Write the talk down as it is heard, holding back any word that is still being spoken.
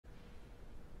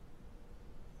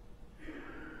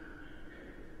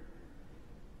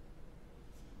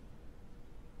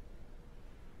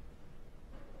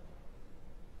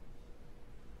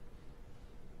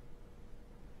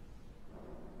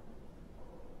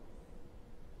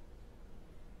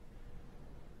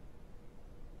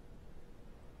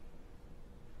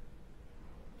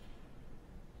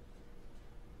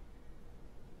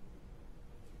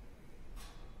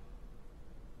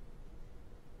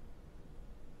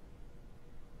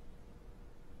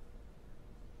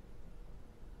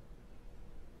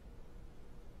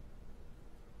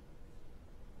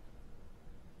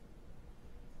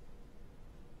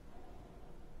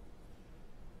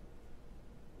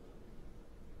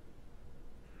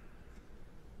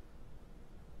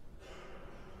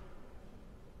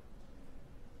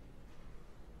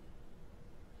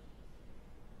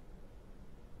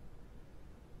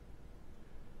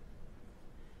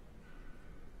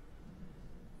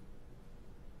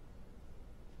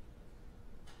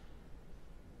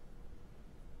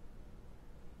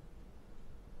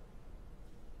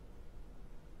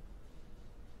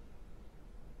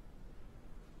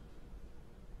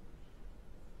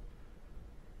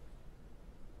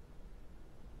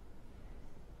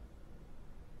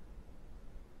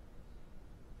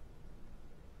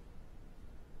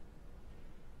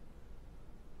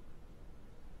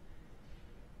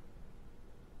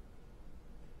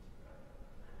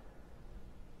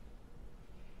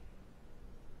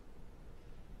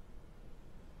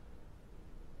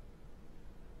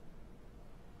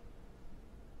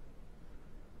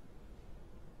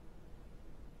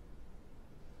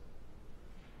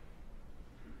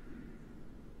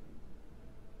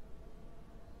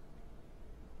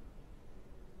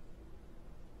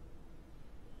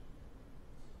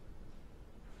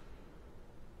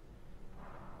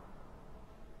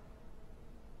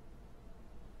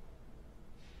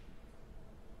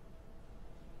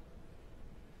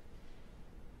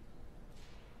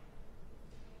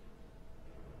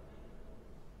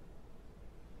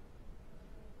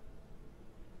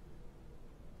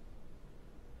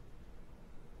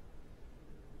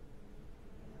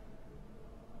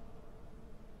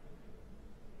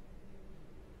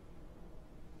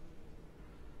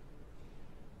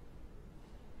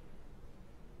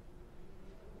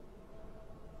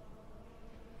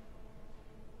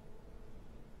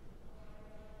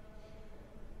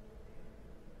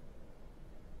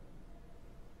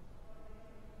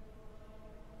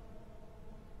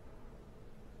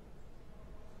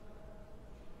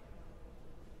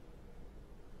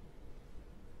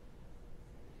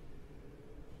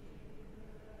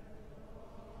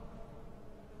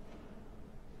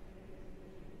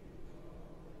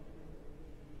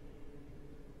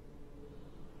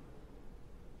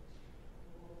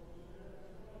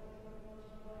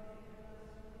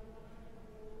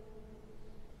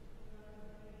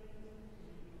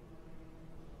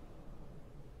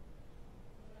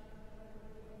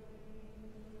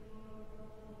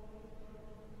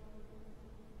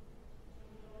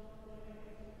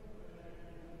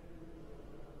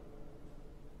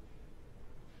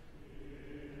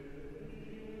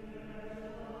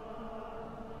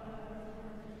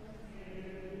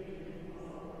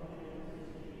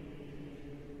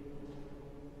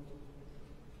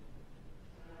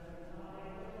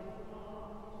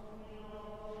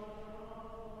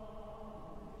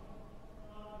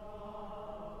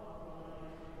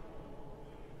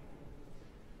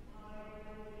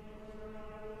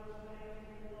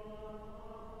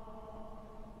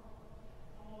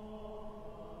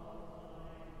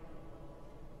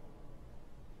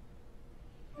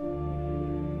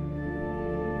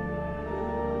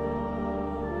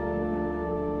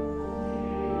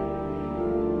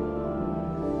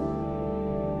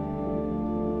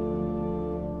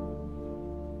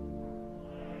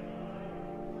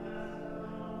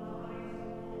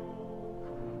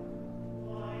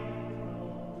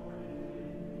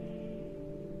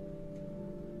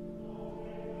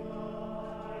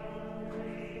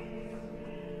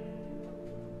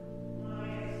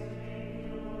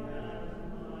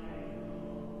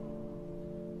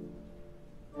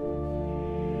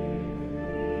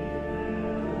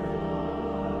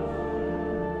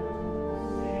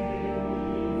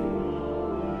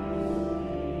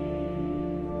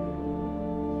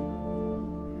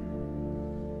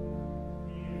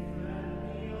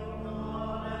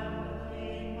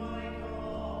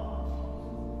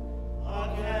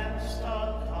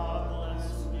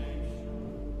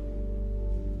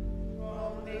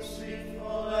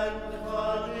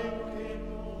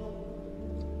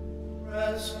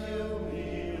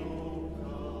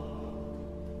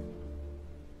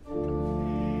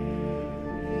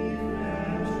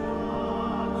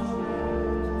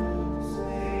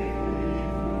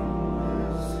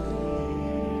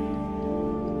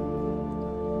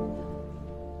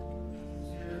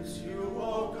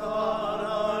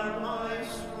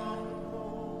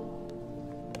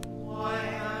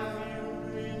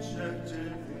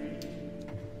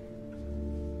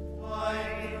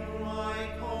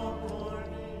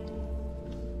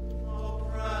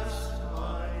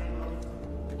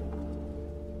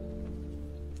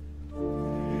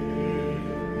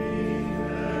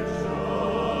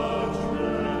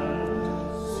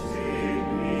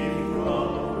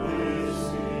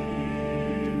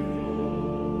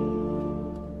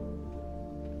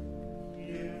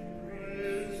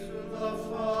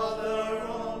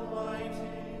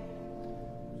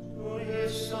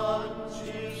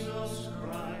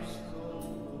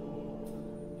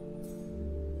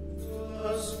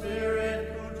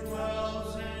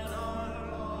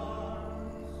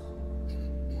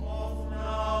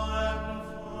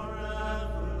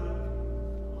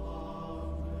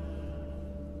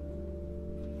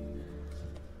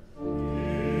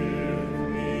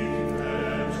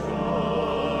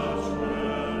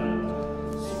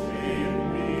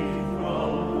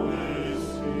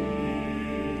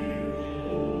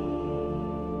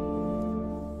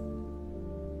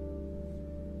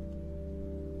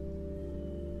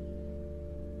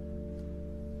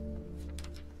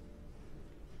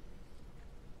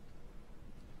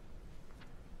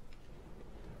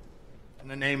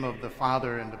the name of the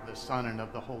Father, and of the Son, and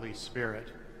of the Holy Spirit.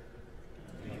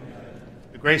 Amen.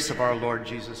 The grace of our Lord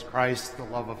Jesus Christ, the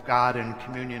love of God, and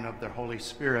communion of the Holy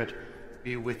Spirit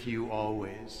be with you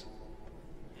always.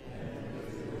 And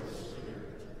with your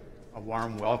spirit. A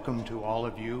warm welcome to all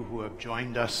of you who have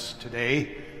joined us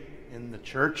today in the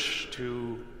church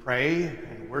to pray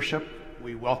and worship.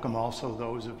 We welcome also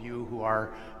those of you who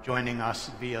are joining us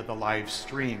via the live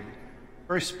stream.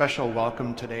 Very special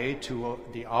welcome today to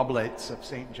the Oblates of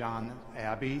St. John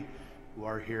Abbey, who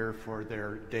are here for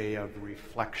their day of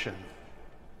reflection.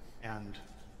 And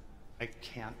I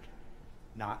can't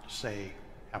not say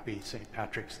happy St.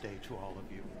 Patrick's Day to all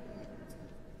of you.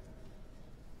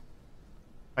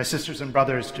 My sisters and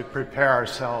brothers, to prepare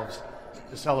ourselves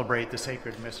to celebrate the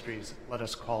sacred mysteries, let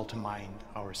us call to mind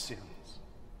our sins.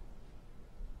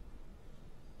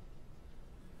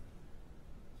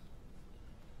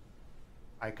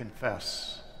 I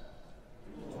confess.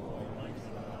 Almighty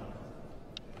God,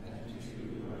 and to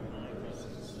you and my brothers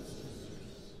and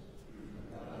sisters,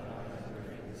 that I have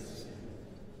greatly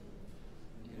sinned,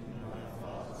 in my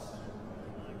thoughts and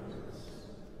in my words,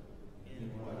 in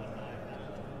what I have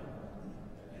done,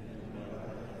 and in what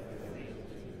I have failed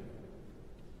to do.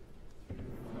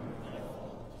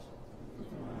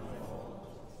 Through my fault,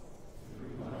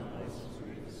 through my most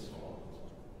grievous fault.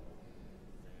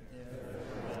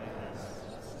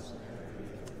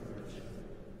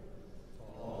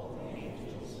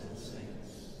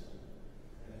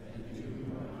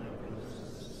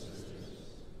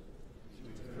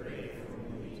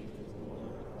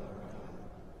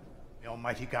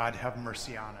 Almighty God, have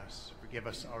mercy on us, forgive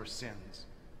us our sins,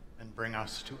 and bring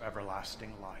us to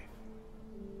everlasting life.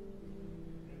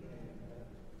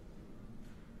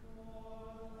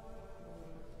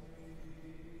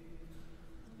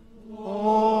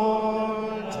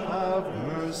 Lord, have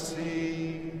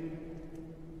mercy.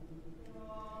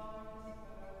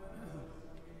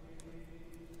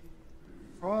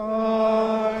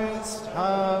 Christ,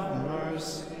 have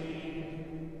mercy.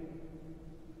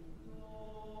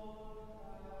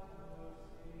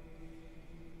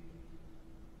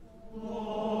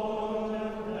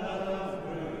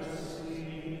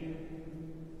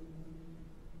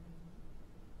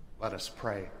 Let us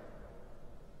pray.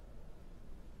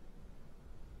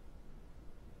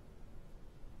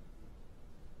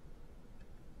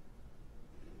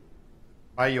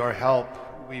 By your help,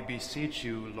 we beseech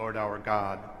you, Lord our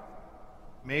God,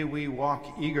 may we walk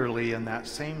eagerly in that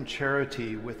same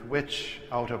charity with which,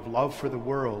 out of love for the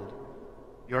world,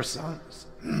 your Son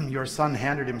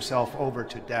handed himself over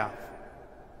to death.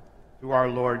 Through our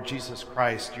Lord Jesus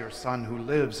Christ, your Son, who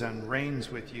lives and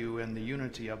reigns with you in the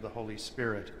unity of the Holy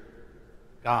Spirit,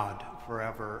 God,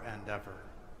 forever and ever.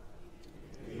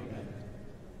 Amen.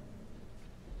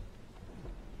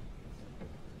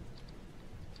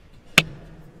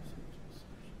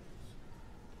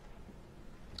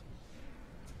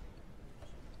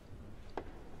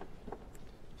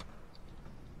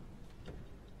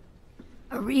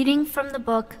 A reading from the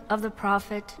book of the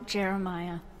prophet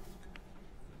Jeremiah.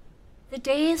 The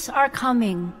days are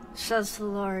coming, says the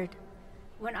Lord,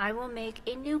 when I will make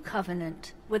a new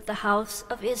covenant with the house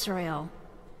of Israel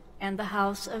and the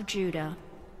house of Judah.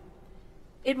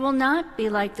 It will not be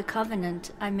like the covenant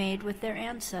I made with their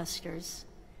ancestors,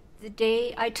 the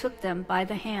day I took them by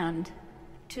the hand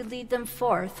to lead them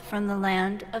forth from the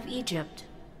land of Egypt.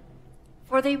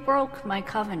 For they broke my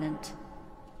covenant,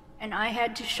 and I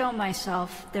had to show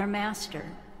myself their master,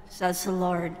 says the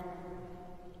Lord.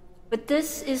 But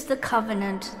this is the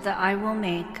covenant that I will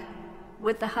make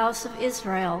with the house of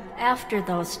Israel after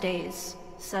those days,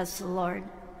 says the Lord.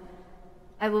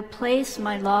 I will place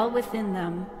my law within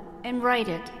them and write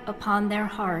it upon their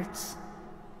hearts.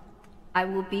 I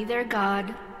will be their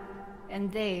God,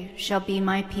 and they shall be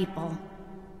my people.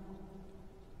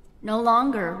 No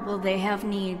longer will they have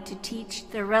need to teach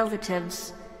their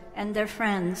relatives and their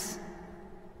friends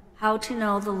how to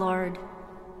know the Lord.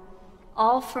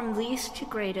 All from least to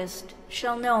greatest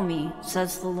shall know me,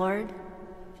 says the Lord.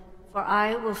 For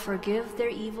I will forgive their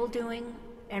evil doing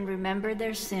and remember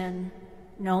their sin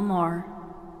no more.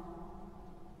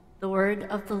 The word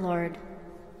of the Lord.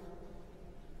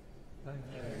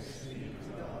 Thanks be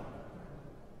to God.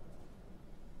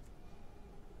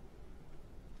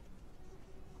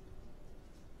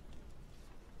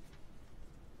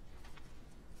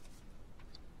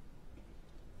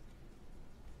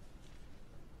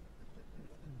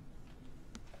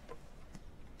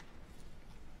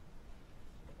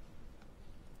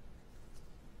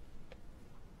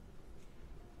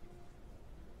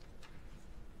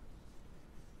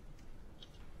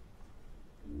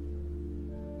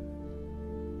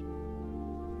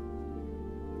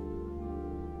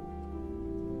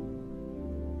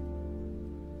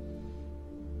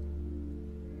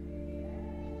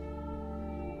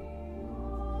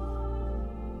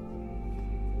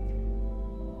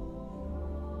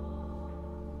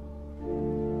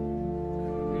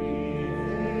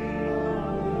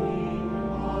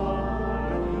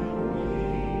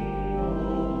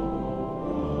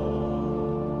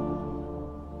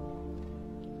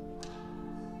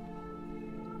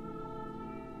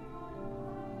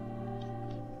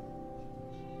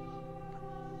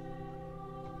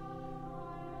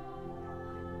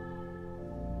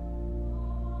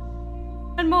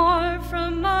 and more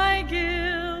from my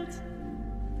guilt,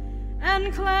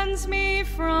 and cleanse me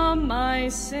from my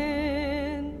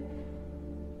sin.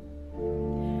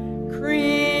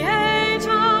 Create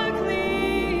a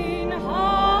clean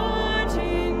heart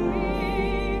in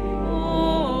me,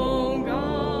 O God.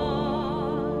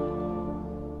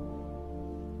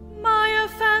 My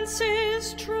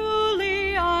offenses,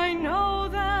 truly I know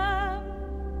them.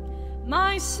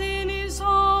 My sin is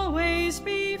always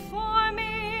before me.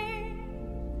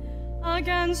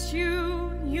 Against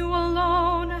you, you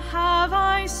alone have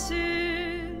I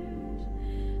sinned,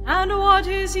 and what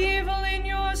is evil in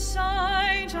your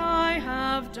sight I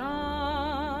have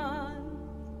done.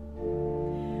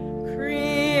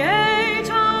 Create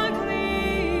a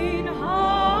clean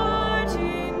heart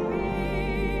in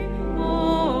me,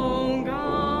 O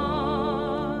God.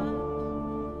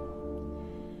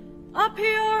 A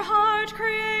pure heart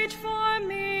create for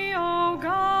me, O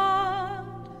God.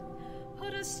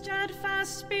 Put a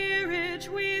steadfast spirit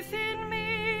within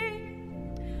me.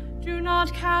 Do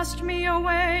not cast me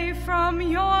away from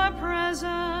your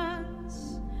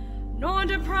presence, nor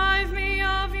deprive me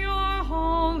of your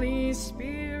Holy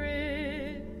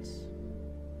Spirit.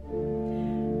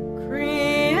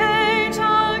 Create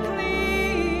a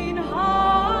clean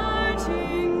heart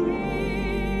in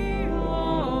me,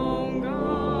 O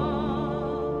God.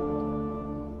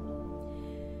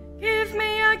 Give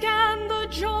me again the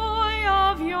joy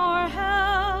of your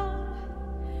help.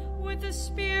 With the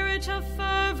spirit of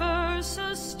fervor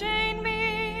sustain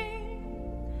me.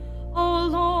 O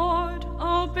Lord,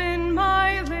 open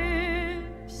my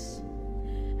lips,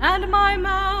 and my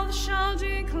mouth shall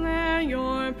declare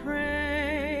your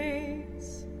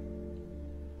praise.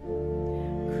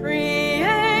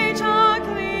 Create a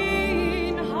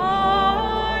clean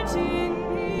heart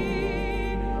in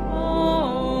me,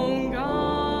 O God.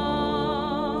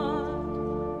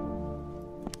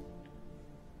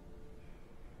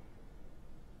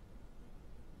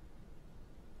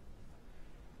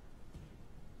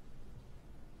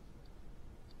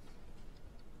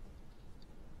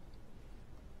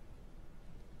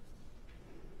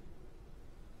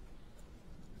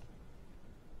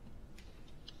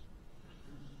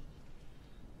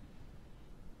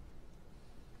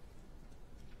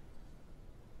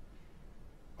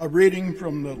 A reading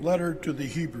from the letter to the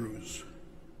Hebrews.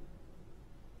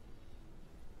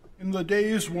 In the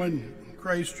days when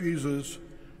Christ Jesus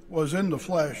was in the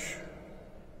flesh,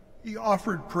 he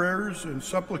offered prayers and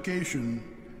supplication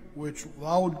with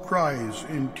loud cries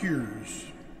and tears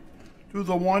to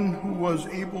the one who was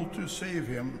able to save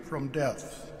him from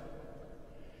death.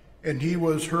 And he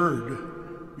was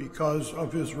heard because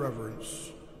of his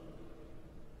reverence.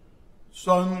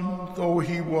 Son though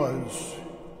he was,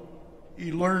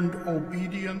 he learned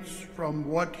obedience from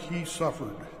what he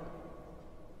suffered.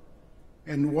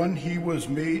 And when he was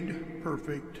made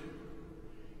perfect,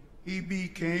 he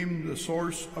became the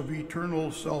source of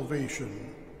eternal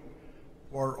salvation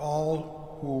for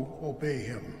all who obey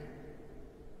him.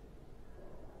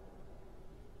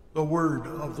 The word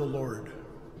of the Lord.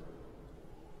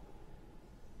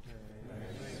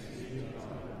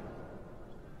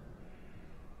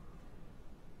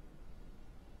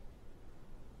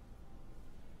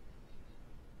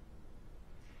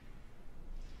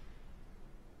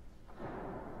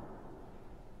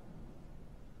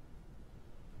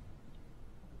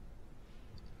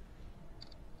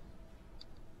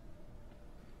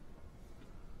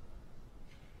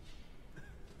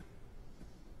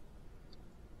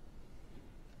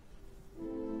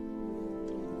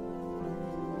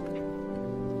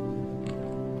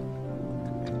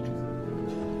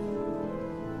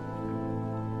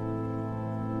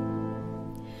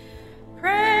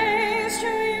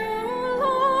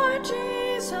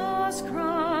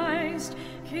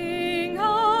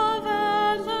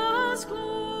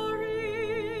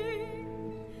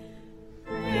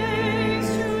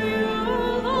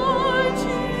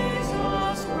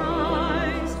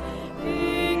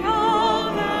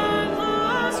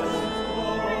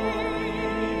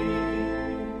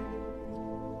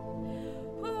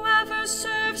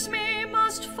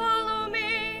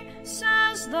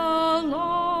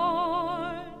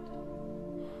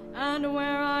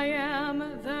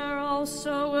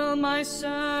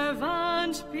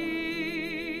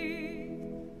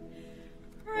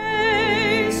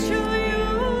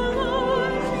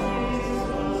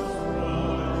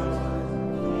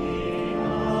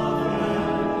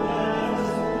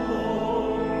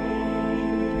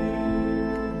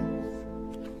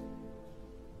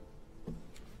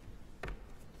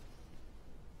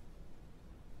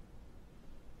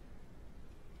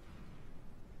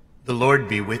 The Lord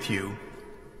be with you.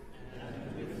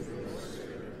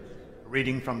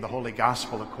 reading from the Holy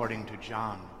Gospel according to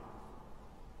John.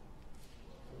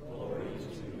 Glory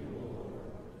to you,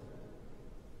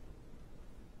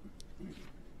 Lord.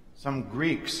 Some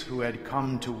Greeks who had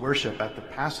come to worship at the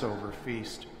Passover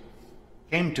feast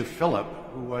came to Philip,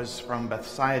 who was from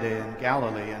Bethsaida in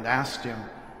Galilee, and asked him,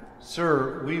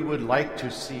 "Sir, we would like to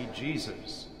see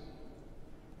Jesus."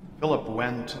 Philip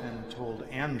went and told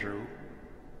Andrew.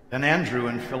 Then Andrew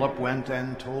and Philip went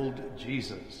and told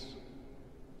Jesus.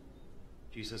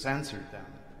 Jesus answered them,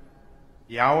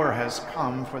 "The hour has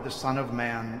come for the Son of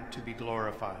Man to be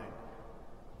glorified.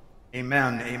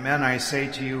 Amen, amen, I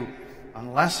say to you,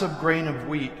 unless a grain of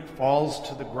wheat falls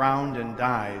to the ground and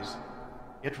dies,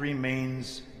 it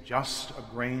remains just a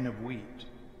grain of wheat.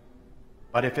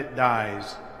 But if it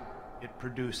dies, it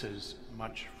produces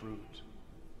much fruit.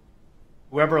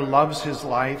 Whoever loves his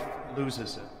life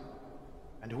loses it,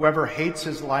 and whoever hates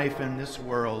his life in this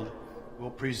world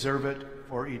will preserve it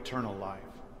for eternal life.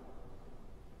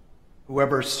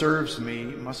 Whoever serves me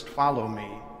must follow me,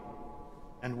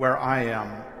 and where I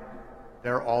am,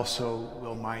 there also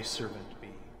will my servant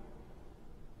be.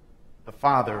 The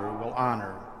Father will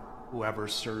honor whoever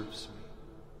serves me.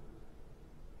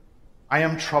 I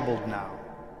am troubled now,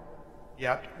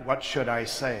 yet what should I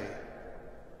say?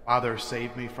 Father,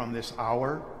 save me from this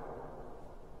hour?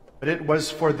 But it was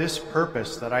for this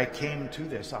purpose that I came to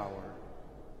this hour.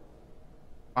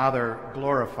 Father,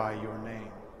 glorify your name."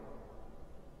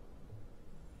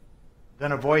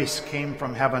 Then a voice came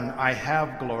from heaven, "I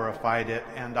have glorified it,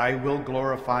 and I will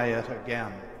glorify it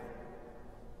again."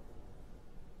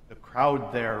 The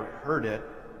crowd there heard it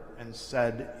and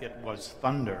said it was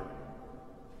thunder.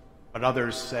 But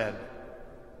others said,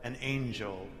 "An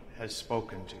angel has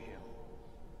spoken to him."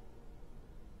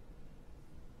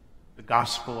 The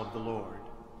Gospel of the Lord.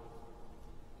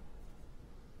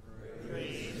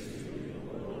 Praise to you,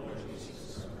 Lord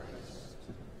Jesus Christ.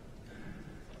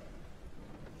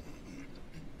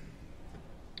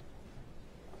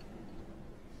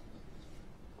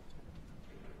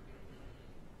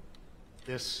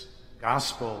 This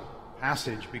Gospel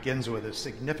passage begins with a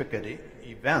significant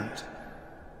event,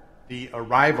 the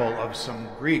arrival of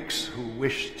some Greeks who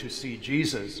wished to see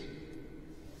Jesus.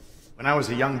 When I was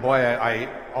a young boy, I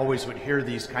always would hear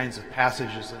these kinds of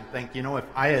passages and think, if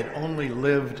I had only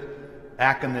lived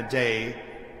back in the day,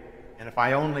 and if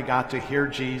I only got to hear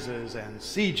Jesus and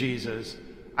see Jesus,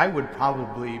 I would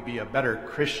probably be a better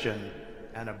Christian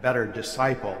and a better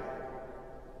disciple,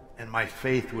 and my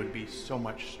faith would be so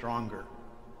much stronger.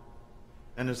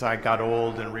 And as I got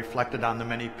old and reflected on the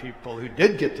many people who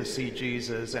did get to see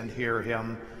Jesus and hear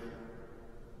him,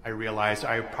 I realized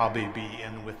I would probably be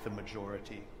in with the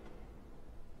majority.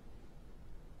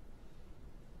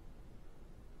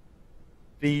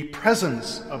 The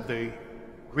presence of the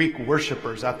Greek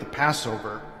worshipers at the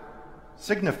Passover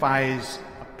signifies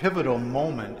a pivotal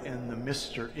moment in the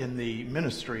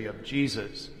ministry of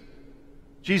Jesus.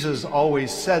 Jesus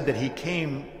always said that he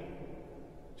came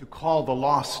to call the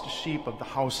lost sheep of the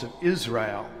house of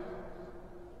Israel.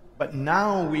 But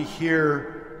now we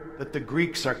hear that the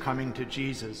Greeks are coming to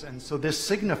Jesus, and so this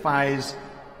signifies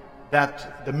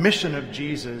that the mission of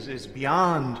Jesus is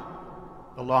beyond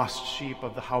the lost sheep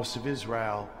of the house of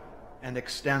Israel and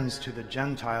extends to the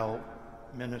Gentile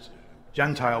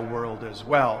world as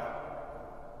well.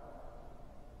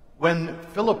 When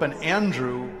Philip and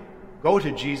Andrew go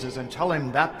to Jesus and tell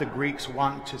him that the Greeks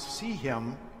want to see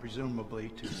him, presumably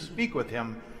to speak with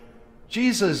him,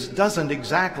 Jesus doesn't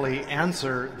exactly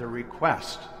answer the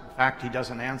request. In fact, he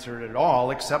doesn't answer it at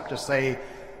all, except to say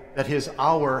that his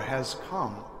hour has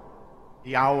come,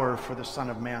 the hour for the Son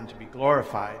of Man to be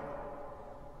glorified.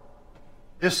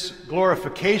 This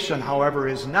glorification, however,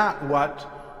 is not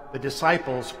what the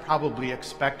disciples probably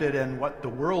expected and what the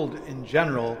world in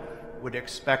general would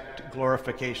expect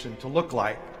glorification to look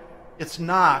like. It's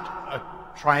not a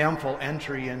triumphal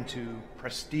entry into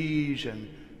prestige and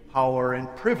power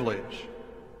and privilege.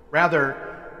 Rather,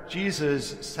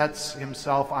 Jesus sets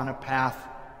himself on a path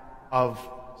of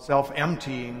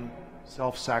self-emptying,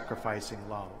 self-sacrificing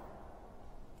love.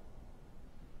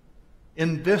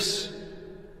 In this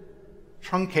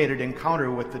truncated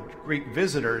encounter with the Greek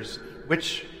visitors,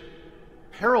 which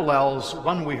parallels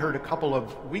one we heard a couple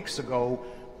of weeks ago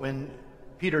when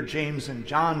Peter, James, and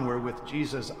John were with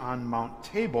Jesus on Mount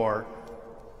Tabor,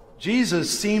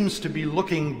 Jesus seems to be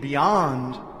looking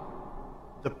beyond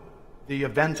the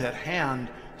event at hand,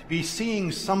 to be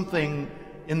seeing something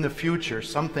in the future,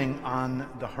 something on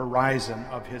the horizon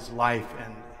of his life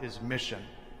and his mission.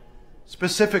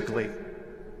 Specifically,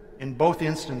 in both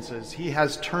instances, he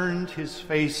has turned his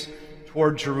face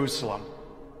toward Jerusalem.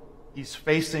 He's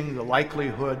facing the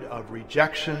likelihood of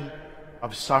rejection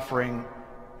of suffering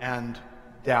and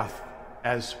death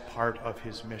as part of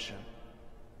his mission.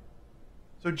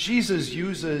 So Jesus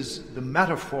uses the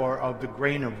metaphor of the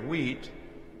grain of wheat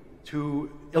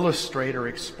to illustrate or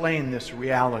explain this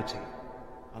reality.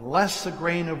 Unless a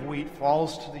grain of wheat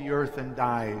falls to the earth and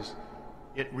dies,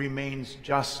 it remains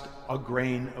just a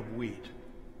grain of wheat.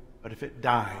 But if it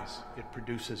dies, it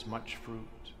produces much fruit.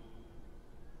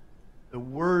 The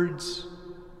words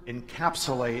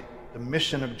encapsulate the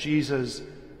mission of Jesus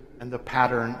and the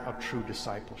pattern of true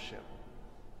discipleship.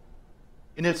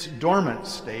 In its dormant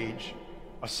stage,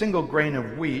 a single grain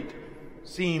of wheat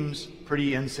seems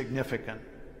pretty insignificant.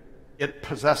 It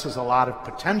possesses a lot of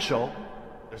potential.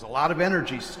 There's a lot of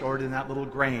energy stored in that little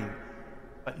grain,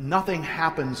 but nothing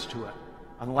happens to it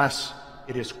unless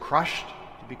it is crushed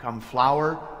to become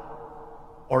flour,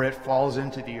 or it falls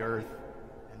into the earth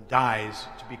and dies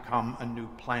to become a new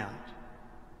plant.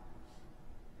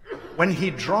 When he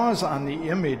draws on the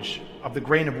image of the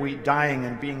grain of wheat dying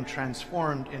and being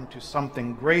transformed into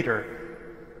something greater,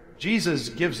 Jesus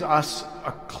gives us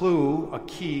a clue, a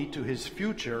key to his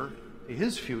future,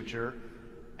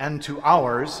 and to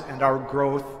ours and our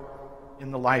growth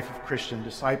in the life of Christian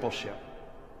discipleship.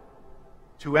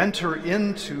 To enter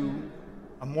into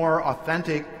a more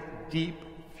authentic, deep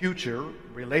future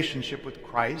relationship with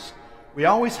Christ, we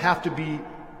always have to be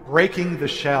breaking the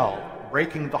shell,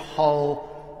 breaking the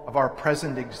hull of our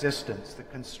present existence, the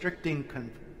constricting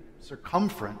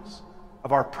circumference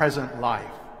of our present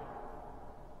life.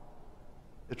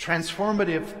 The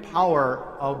transformative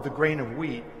power of the grain of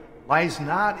wheat lies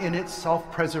not in its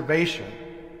self-preservation,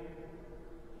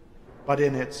 but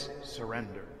in its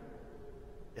surrender.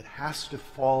 It has to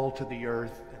fall to the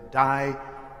earth and die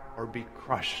or be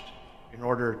crushed in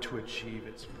order to achieve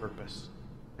its purpose.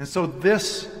 And so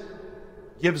this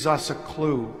gives us a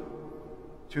clue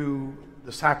to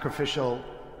the sacrificial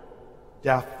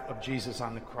death of Jesus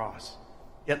on the cross.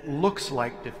 It looks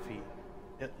like defeat.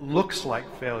 It looks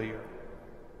like failure.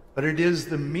 But it is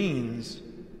the means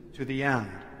to the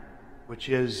end, which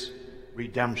is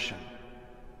redemption,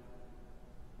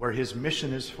 where his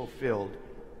mission is fulfilled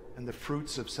and the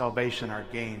fruits of salvation are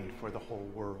gained for the whole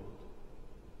world.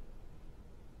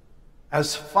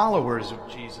 As followers of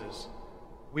Jesus,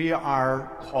 we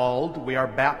are called, we are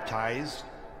baptized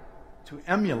to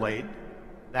emulate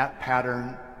that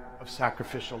pattern of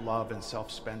sacrificial love and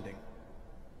self-spending.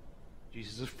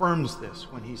 Jesus affirms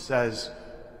this when he says,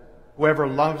 "Whoever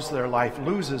loves their life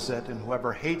loses it, and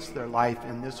whoever hates their life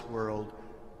in this world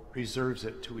preserves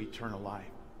it to eternal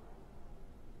life."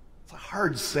 It's a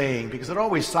hard saying because it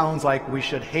always sounds like we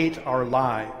should hate our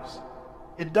lives.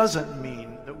 It doesn't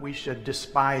mean that we should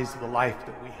despise the life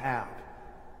that we have,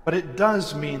 but it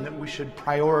does mean that we should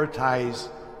prioritize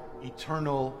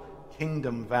eternal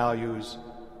kingdom values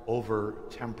over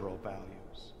temporal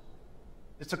values.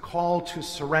 It's a call to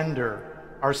surrender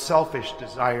our selfish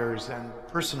desires and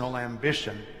personal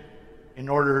ambition in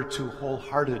order to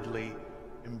wholeheartedly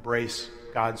embrace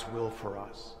God's will for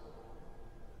us.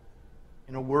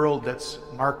 In a world that's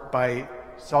marked by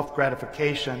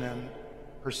self-gratification and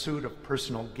pursuit of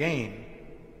personal gain,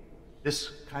 this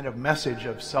kind of message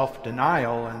of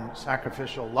self-denial and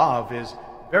sacrificial love is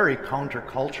very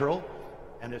countercultural,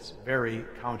 and it's very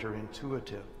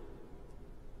counterintuitive.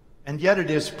 And yet it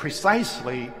is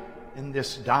precisely in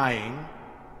this dying,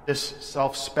 this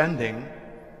self-spending,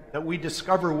 that we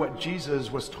discover what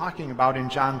Jesus was talking about in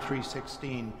John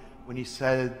 3:16 when he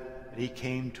said that he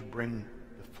came to bring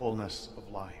the fullness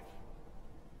of life.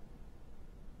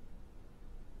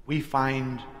 We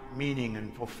find meaning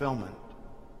and fulfillment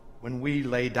when we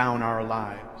lay down our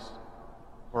lives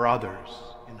for others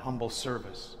in humble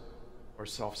service or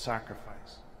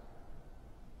self-sacrifice.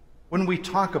 When we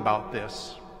talk about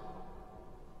this,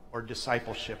 or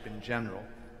discipleship in general,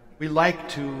 we like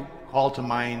to call to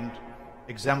mind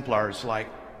exemplars like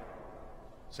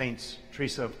Saints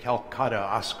Teresa of Calcutta,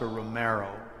 Oscar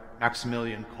Romero,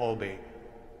 Maximilian Kolbe,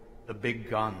 the big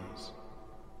guns.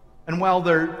 And while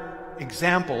their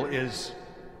example is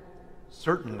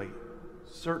certainly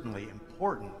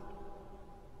important,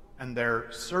 and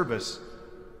their service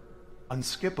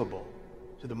unskippable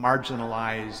to the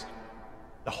marginalized,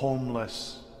 the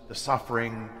homeless, the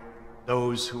suffering,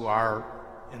 those who are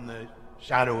in the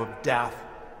shadow of death,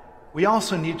 we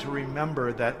also need to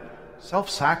remember that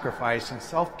self-sacrifice and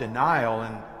self-denial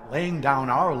and laying down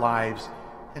our lives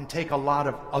can take a lot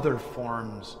of other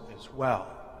forms as well.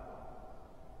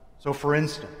 So, for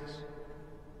instance,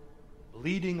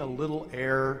 bleeding a little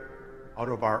air out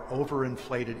of our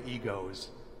overinflated egos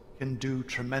can do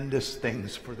tremendous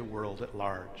things for the world at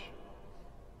large.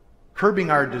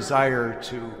 Curbing our desire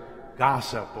to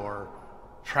gossip or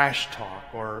trash talk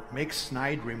or make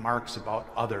snide remarks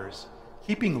about others,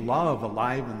 keeping love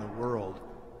alive in the world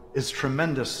is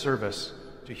tremendous service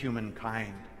to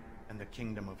humankind and the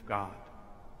kingdom of God.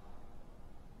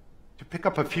 To pick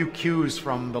up a few cues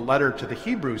from the letter to the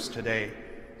Hebrews today,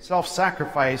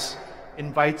 self-sacrifice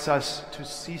invites us to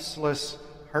ceaseless,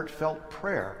 heartfelt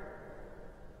prayer,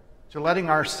 to letting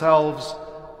ourselves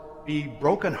be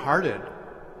brokenhearted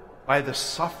by the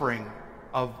suffering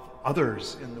of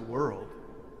others in the world.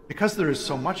 Because there is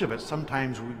so much of it,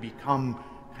 sometimes we become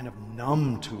kind of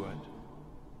numb to it.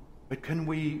 But can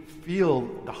we feel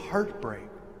the heartbreak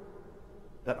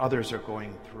that others are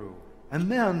going through?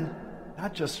 And then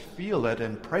not just feel it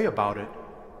and pray about it,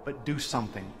 but do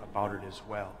something about it as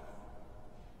well.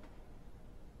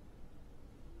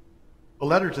 The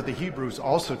letter to the Hebrews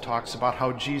also talks about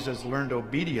how Jesus learned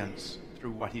obedience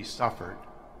through what he suffered.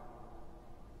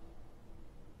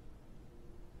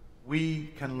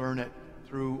 We can learn it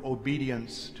through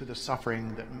obedience to the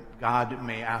suffering that God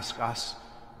may ask us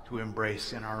to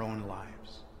embrace in our own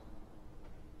lives.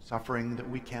 Suffering that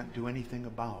we can't do anything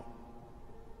about.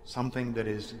 Something that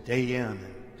is day in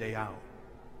and day out.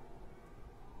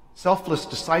 Selfless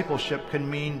discipleship can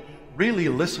mean really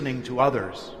listening to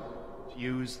others. To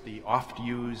use the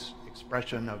oft-used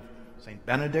expression of St.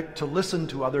 Benedict, to listen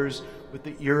to others with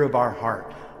the ear of our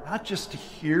heart. Not just to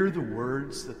hear the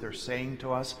words that they're saying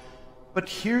to us, but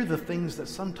hear the things that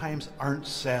sometimes aren't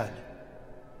said.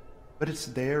 But it's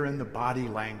there in the body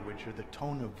language or the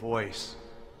tone of voice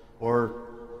or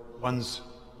one's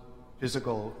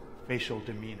physical, facial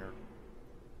demeanor.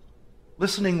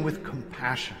 Listening with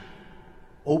compassion,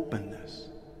 openness,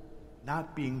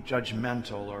 not being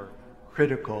judgmental or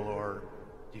critical or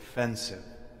defensive.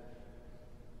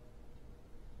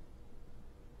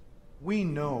 We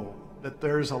know that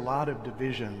there's a lot of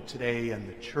division today in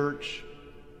the church,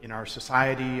 in our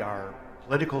society, our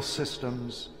political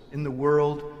systems, in the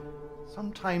world,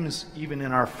 sometimes even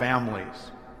in our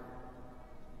families.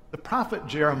 The prophet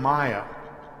Jeremiah,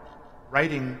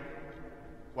 writing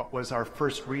what was our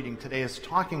first reading today, is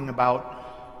talking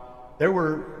about there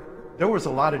was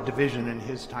a lot of division in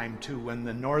his time too, when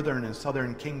the northern and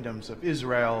southern kingdoms of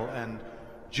Israel and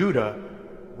Judah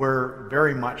were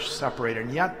very much separated.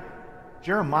 And yet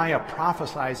Jeremiah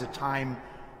prophesies a time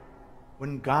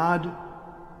when God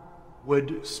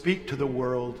would speak to the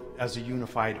world as a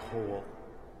unified whole.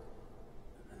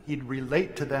 He'd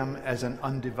relate to them as an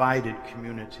undivided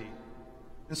community.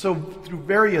 And so through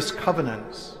various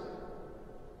covenants,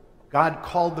 God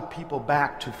called the people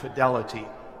back to fidelity,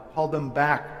 called them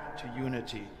back to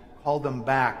unity, called them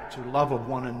back to love of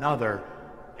one another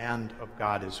and of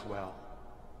God as well.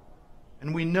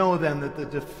 And we know then that the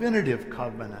definitive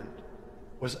covenant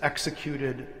was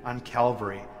executed on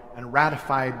Calvary and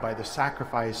ratified by the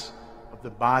sacrifice of the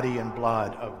body and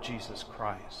blood of Jesus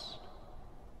Christ.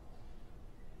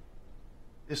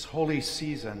 This holy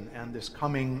season and this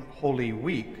coming Holy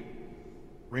Week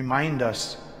remind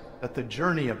us that the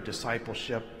journey of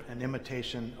discipleship and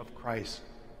imitation of Christ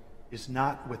is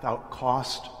not without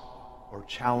cost or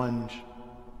challenge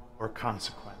or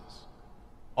consequence.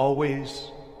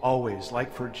 Always, always,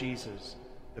 like for Jesus,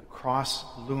 the cross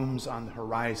looms on the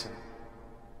horizon,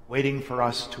 waiting for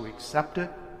us to accept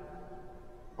it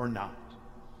or not.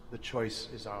 The choice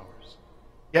is ours.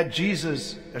 Yet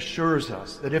Jesus assures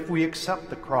us that if we accept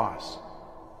the cross,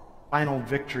 final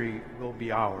victory will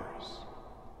be ours.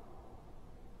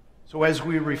 So as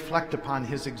we reflect upon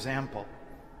his example,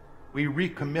 we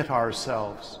recommit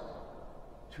ourselves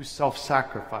to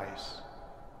self-sacrifice,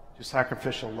 to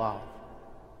sacrificial love.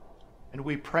 And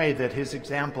we pray that his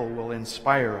example will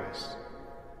inspire us,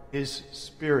 his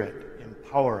spirit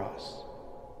empower us,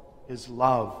 his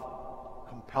love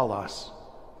compel us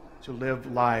to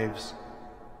live lives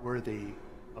worthy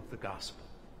of the gospel.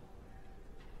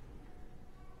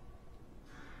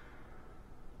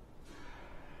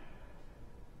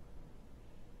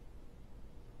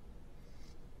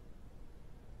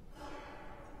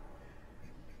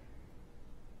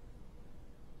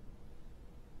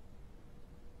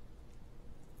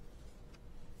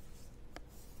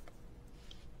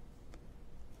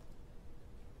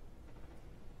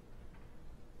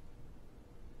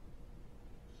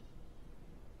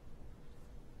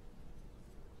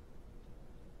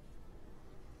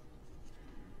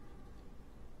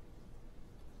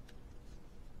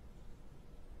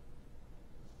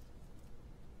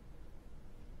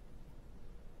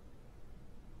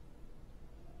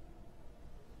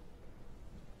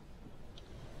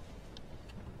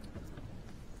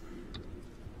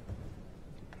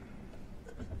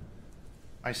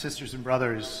 My sisters and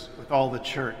brothers, with all the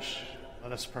church,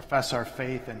 let us profess our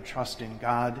faith and trust in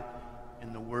God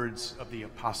in the words of the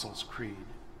Apostles' Creed.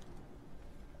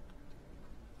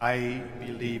 I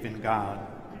believe in God,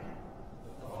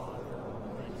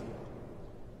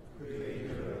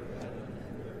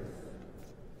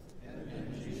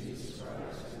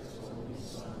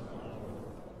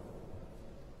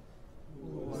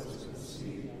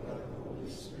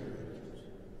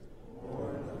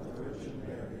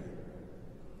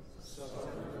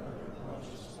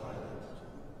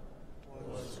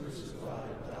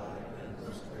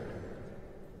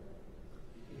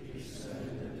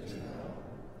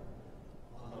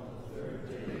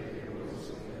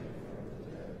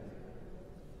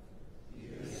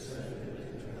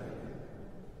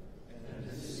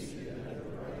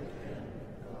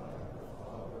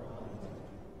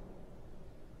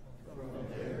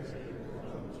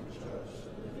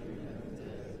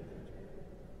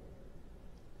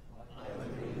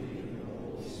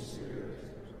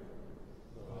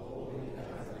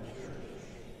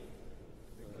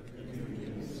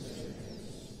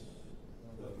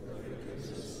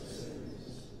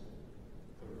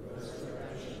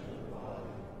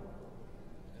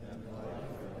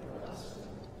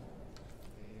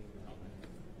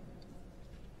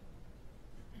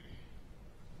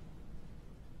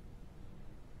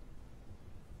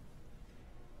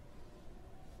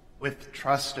 with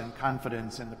trust and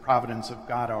confidence in the providence of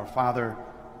God our Father,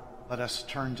 let us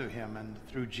turn to him and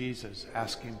through Jesus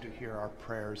ask him to hear our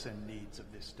prayers and needs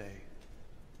of this day.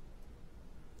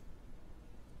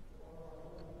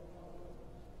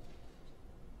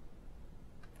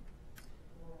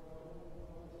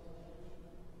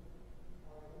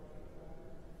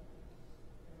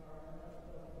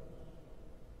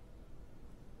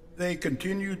 They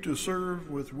continue to serve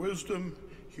with wisdom,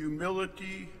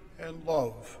 humility, and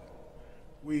love.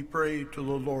 We pray to the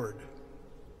Lord.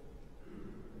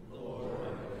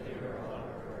 Lord, hear our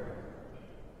prayer.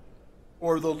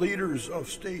 For the leaders of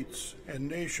states and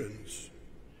nations,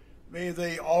 may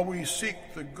they always seek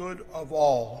the good of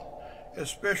all,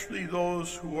 especially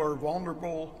those who are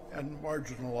vulnerable and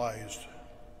marginalized.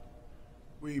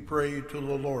 We pray to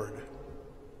the Lord.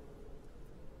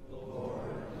 Lord,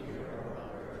 hear our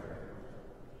prayer.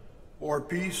 For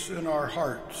peace in our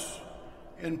hearts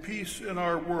and peace in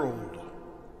our world,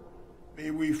 may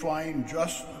we find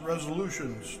just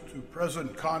resolutions to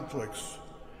present conflicts,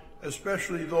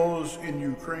 especially those in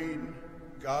Ukraine,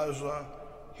 Gaza,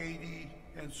 Haiti,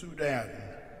 and Sudan.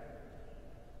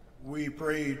 We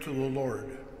pray to the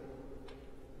Lord.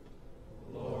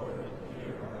 Lord,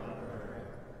 hear our prayer.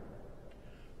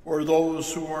 For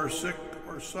those who are sick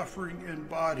or suffering in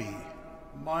body,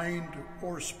 mind,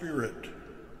 or spirit,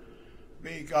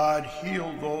 may God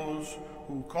heal those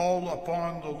who call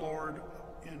upon the Lord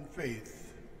in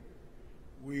faith.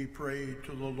 We pray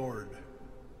to the Lord.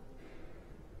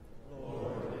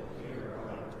 Lord, hear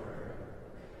our prayer.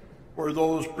 For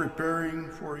those preparing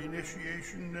for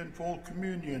initiation and full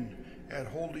communion at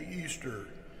Holy Easter,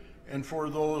 and for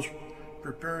those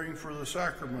preparing for the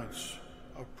sacraments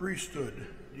of priesthood,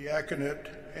 diaconate,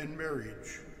 and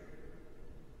marriage,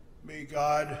 may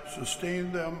God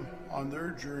sustain them on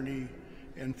their journey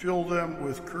and fill them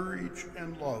with courage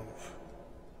and love.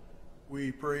 We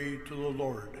pray to the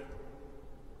Lord.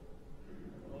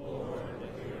 Lord,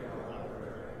 hear our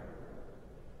prayer.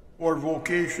 For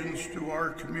vocations to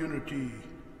our community,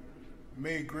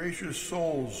 may gracious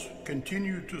souls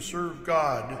continue to serve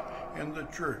God and the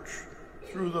Church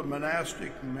through the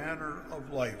monastic manner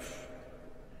of life.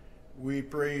 We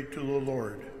pray to the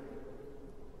Lord.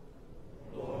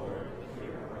 Lord,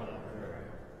 hear our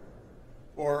prayer.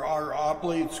 For our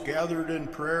oblates gathered in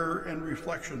prayer and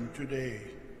reflection today,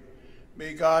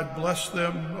 may God bless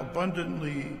them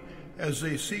abundantly as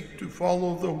they seek to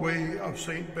follow the way of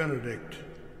Saint Benedict.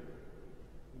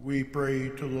 We pray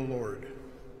to the Lord.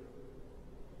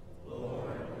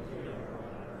 Lord, hear our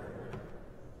prayer.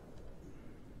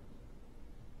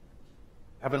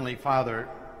 Heavenly Father,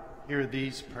 hear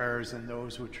these prayers and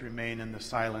those which remain in the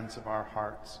silence of our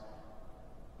hearts.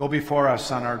 Go before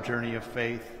us on our journey of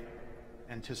faith,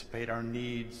 anticipate our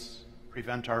needs,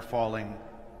 prevent our falling,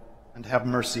 and have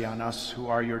mercy on us who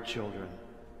are your children.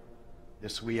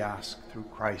 This we ask through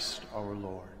Christ our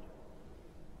Lord.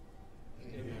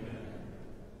 Amen.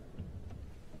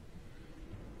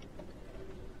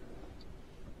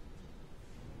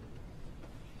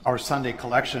 Our Sunday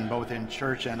collection, both in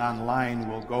church and online,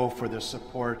 will go for the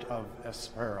support of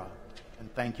O.S.B,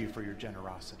 and thank you for your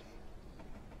generosity.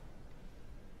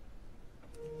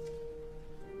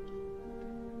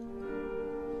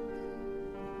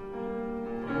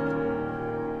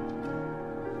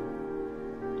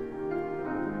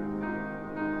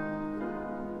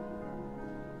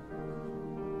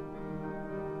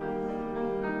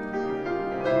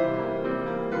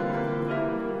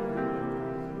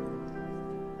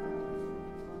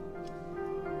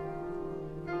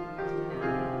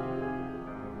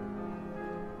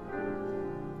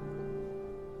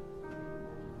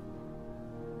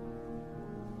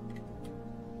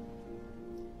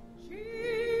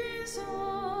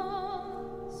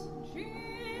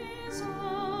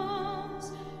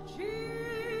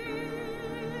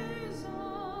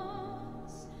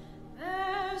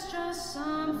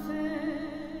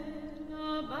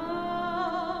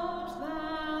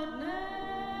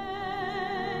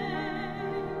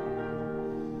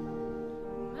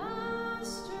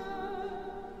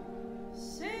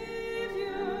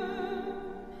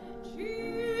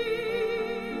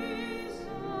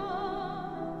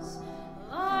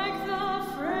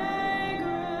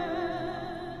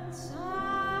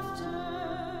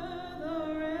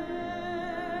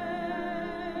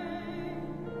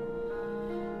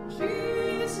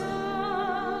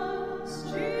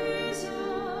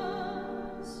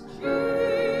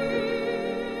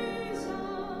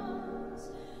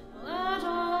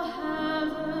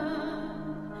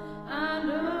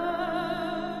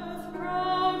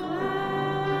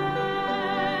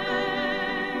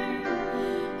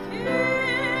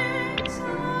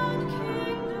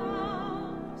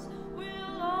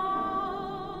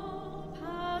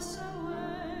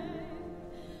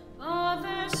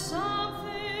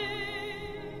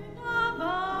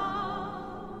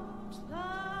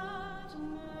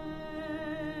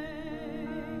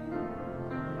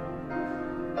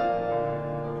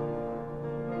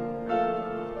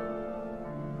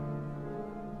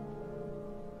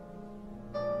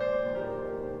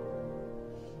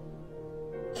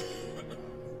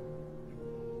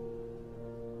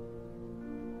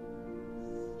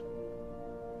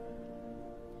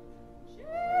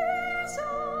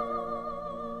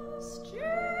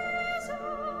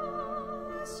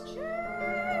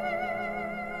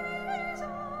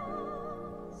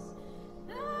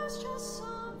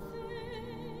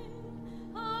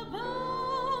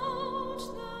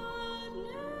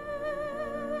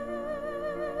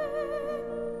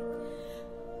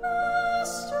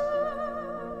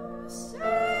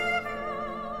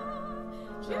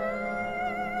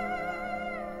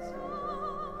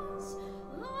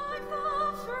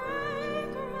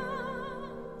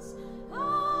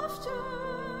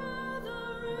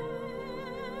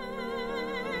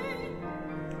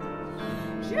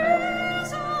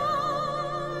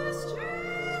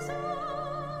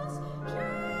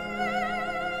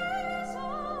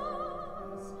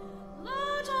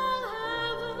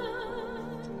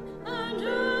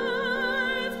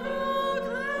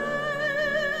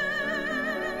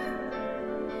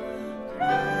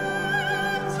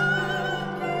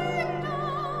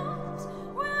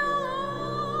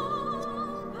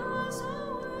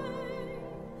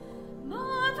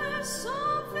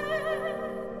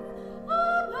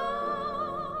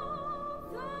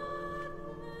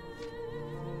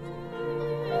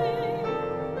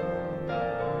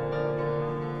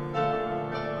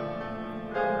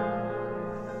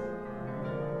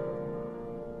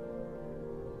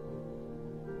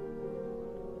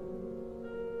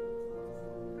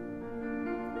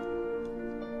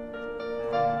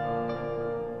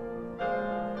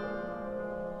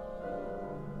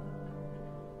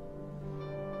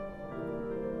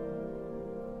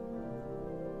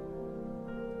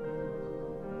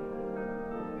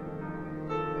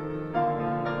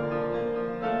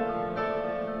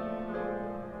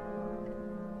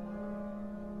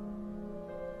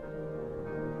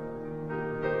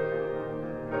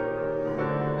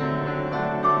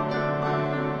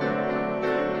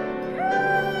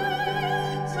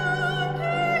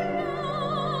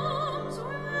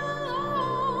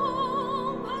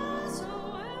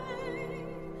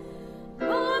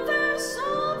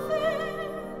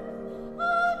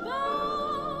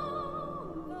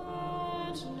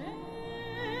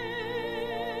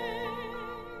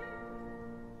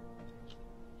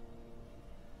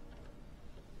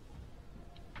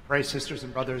 Pray, sisters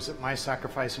and brothers, that my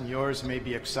sacrifice and yours may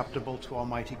be acceptable to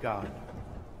Almighty God.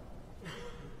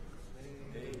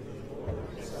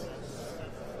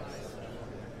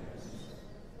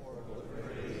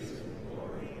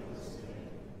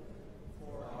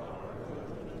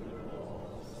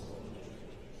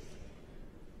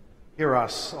 Hear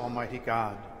us, Almighty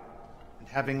God, and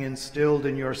having instilled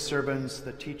in your servants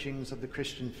the teachings of the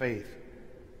Christian faith,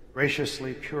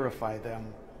 graciously purify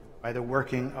them by the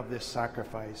working of this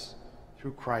sacrifice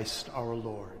through Christ our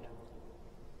Lord.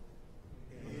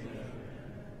 Amen.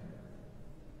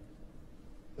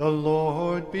 The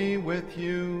Lord be with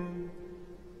you.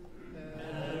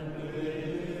 And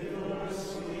with your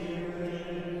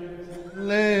spirit.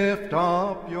 Lift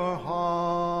up your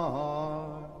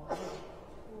heart.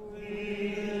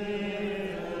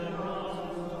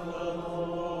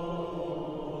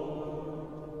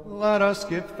 Let us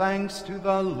give thanks to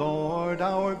the Lord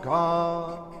our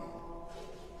God.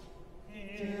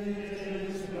 It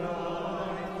is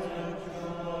right and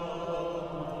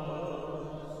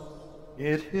just.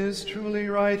 It is truly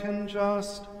right and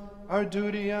just, our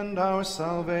duty and our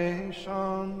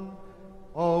salvation,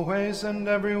 always and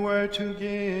everywhere to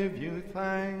give you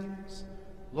thanks.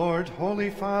 Lord, Holy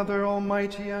Father,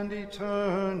 Almighty and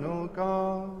eternal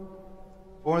God,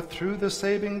 for through the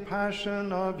saving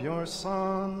passion of your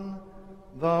Son,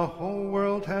 the whole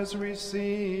world has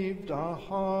received a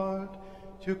heart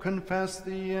to confess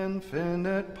the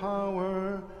infinite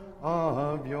power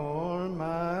of your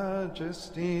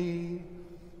majesty,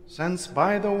 since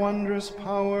by the wondrous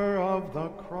power of the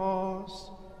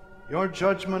cross, your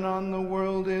judgment on the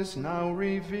world is now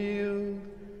revealed,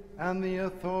 and the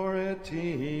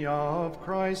authority of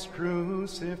Christ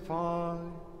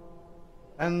crucified.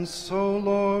 And so,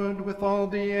 Lord, with all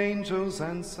the angels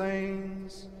and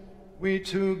saints, we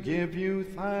too give you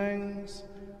thanks,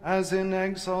 as in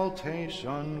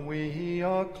exaltation we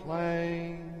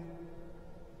acclaim.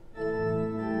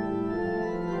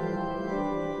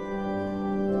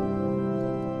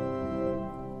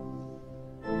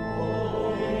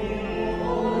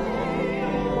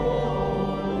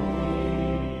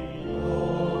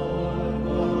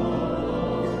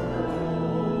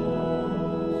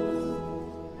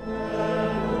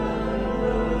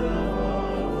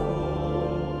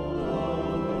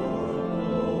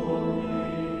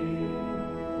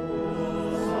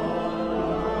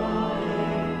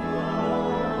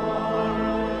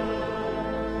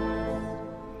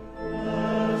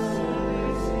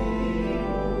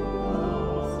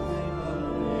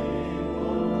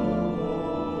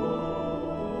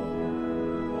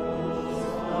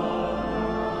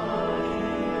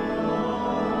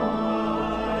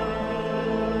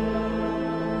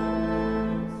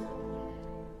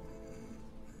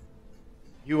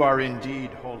 You are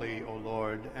indeed holy, O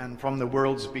Lord, and from the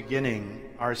world's beginning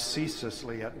are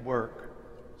ceaselessly at work,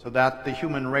 so that the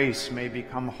human race may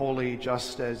become holy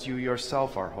just as you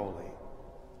yourself are holy.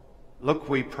 Look,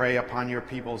 we pray, upon your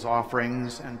people's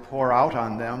offerings and pour out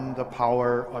on them the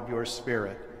power of your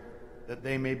Spirit, that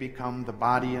they may become the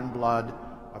body and blood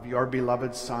of your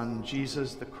beloved Son,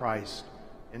 Jesus the Christ,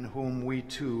 in whom we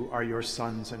too are your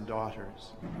sons and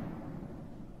daughters.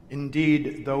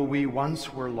 Indeed, though we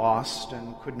once were lost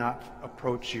and could not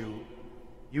approach you,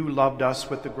 you loved us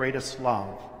with the greatest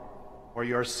love, for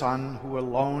your Son, who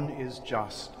alone is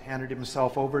just, handed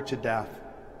himself over to death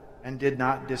and did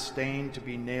not disdain to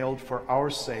be nailed for our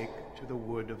sake to the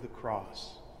wood of the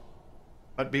cross.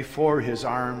 But before his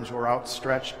arms were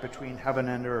outstretched between heaven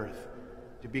and earth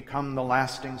to become the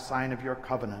lasting sign of your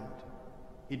covenant,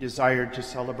 he desired to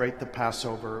celebrate the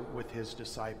Passover with his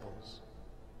disciples.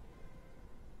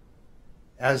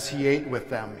 As he ate with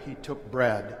them, he took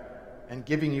bread, and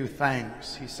giving you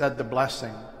thanks, he said the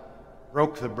blessing,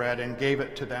 broke the bread, and gave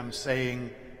it to them,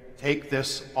 saying, "Take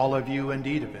this, all of you, and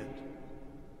eat of it.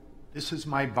 This is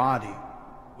my body,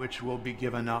 which will be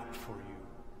given up for you."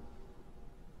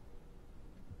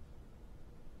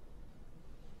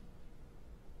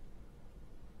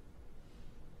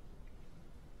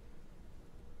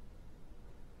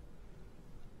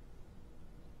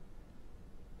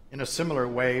 In a similar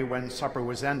way, when supper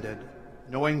was ended,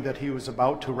 knowing that he was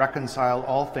about to reconcile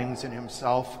all things in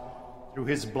himself through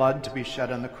his blood to be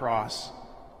shed on the cross,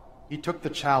 he took the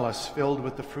chalice filled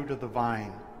with the fruit of the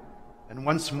vine, and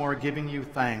once more giving you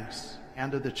thanks,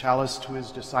 handed the chalice to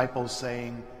his disciples,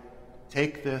 saying,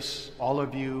 "Take this, all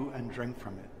of you, and drink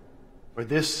from it, for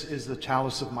this is the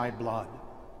chalice of my blood,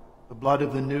 the blood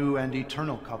of the new and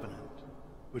eternal covenant,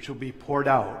 which will be poured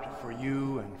out for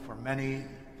you and for many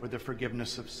for the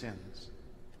forgiveness of sins.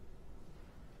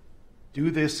 Do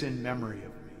this in memory of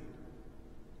me."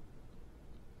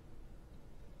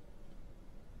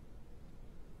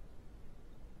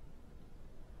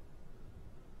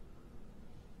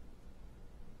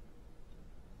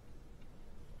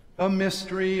 The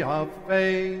mystery of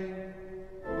faith.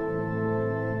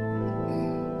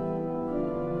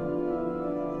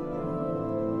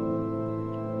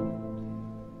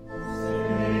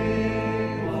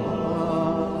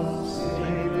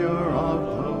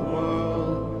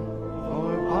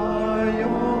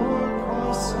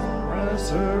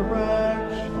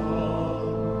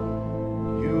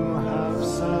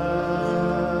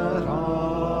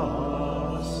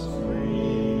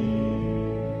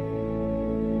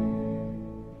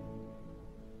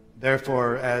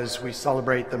 Therefore, as we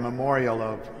celebrate the memorial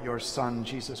of your Son,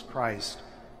 Jesus Christ,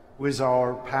 who is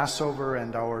our Passover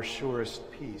and our surest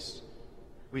peace,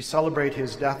 we celebrate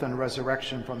his death and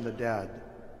resurrection from the dead,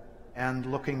 and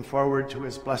looking forward to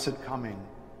his blessed coming,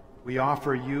 we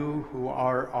offer you, who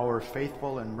are our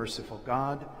faithful and merciful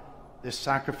God, this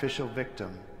sacrificial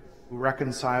victim who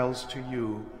reconciles to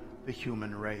you the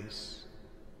human race.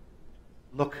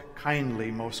 Look kindly,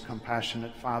 most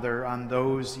compassionate Father, on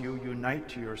those you unite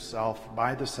to yourself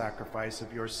by the sacrifice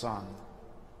of your Son,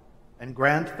 and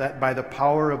grant that by the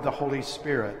power of the Holy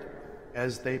Spirit,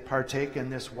 as they partake in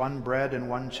this one bread and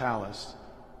one chalice,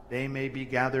 they may be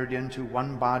gathered into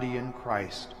one body in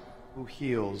Christ, who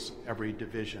heals every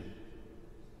division.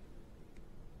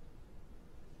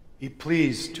 Be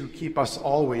pleased to keep us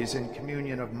always in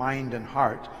communion of mind and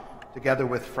heart, together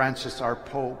with Francis our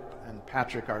Pope and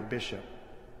Patrick our Bishop.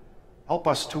 Help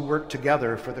us to work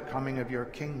together for the coming of your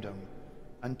kingdom,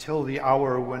 until the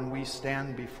hour when we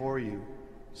stand before you,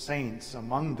 saints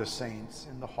among the saints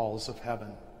in the halls of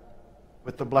heaven,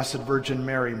 with the Blessed Virgin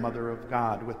Mary, Mother of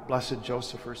God, with Blessed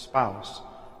Joseph, her spouse,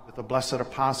 with the blessed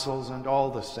apostles and all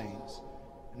the saints,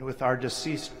 and with our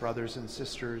deceased brothers and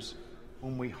sisters,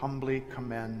 whom we humbly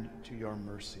commend to your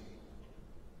mercy.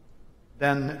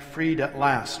 Then, freed at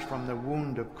last from the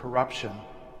wound of corruption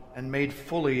and made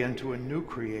fully into a new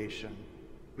creation,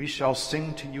 we shall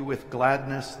sing to you with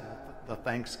gladness the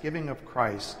thanksgiving of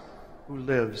Christ, who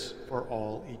lives for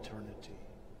all eternity.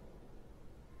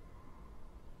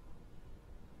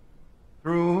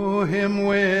 Through him,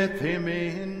 with him,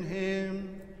 in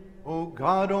him, O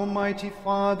God, Almighty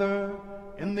Father,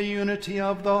 in the unity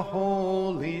of the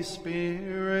Holy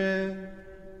Spirit,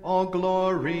 all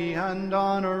glory and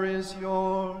honor is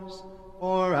yours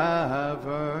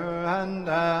forever and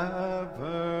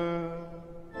ever.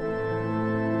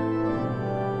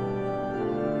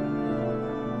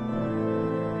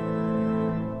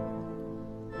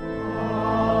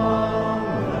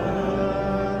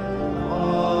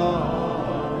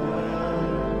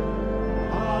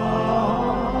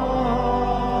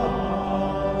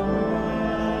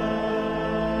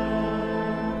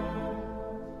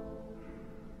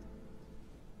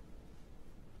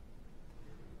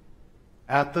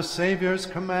 At the Savior's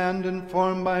command,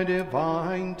 informed by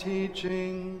divine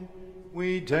teaching,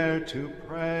 we dare to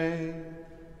pray.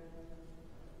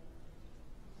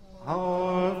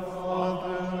 Our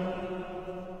Father,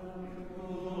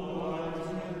 who art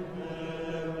in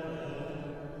heaven,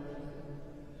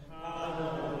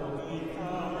 hallowed be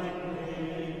thy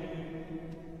name.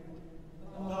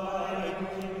 Thy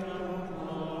kingdom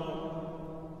come,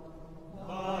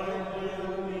 thy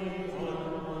will be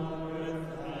done on earth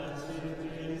as it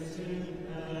is in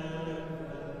heaven.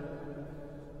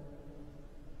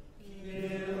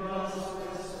 Give us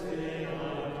this day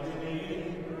our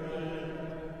daily bread,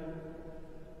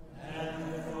 and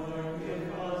forgive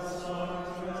us our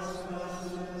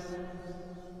trespasses,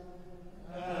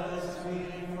 as we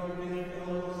forgive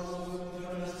those who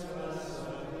trespass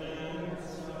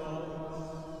against us.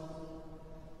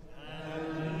 And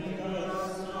lead us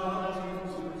not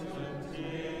into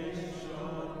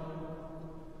temptation,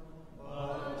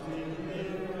 but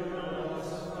deliver us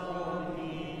from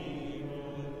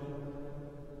evil.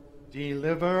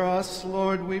 Deliver us,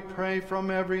 Lord, we pray,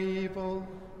 from every evil.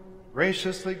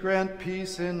 Graciously grant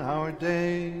peace in our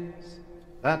days,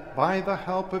 that by the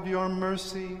help of your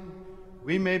mercy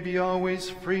we may be always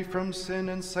free from sin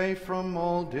and safe from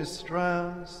all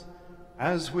distress,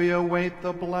 as we await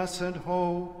the blessed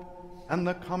hope and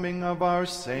the coming of our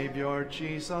Savior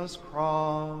Jesus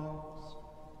Christ.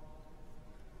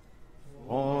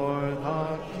 For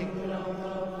the kingdom,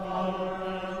 the power,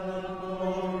 and the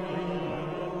glory are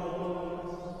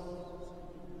yours,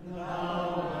 now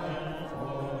and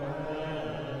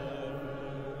forever.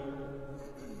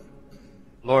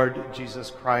 Lord Jesus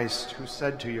Christ, who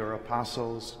said to your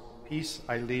apostles, "Peace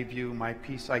I leave you, my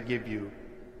peace I give you,"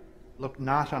 look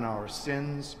not on our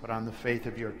sins, but on the faith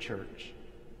of your church,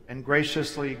 and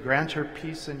graciously grant her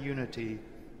peace and unity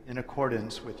in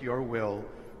accordance with your will,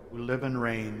 who live and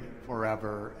reign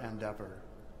forever and ever.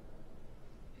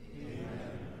 Amen.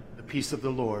 The peace of the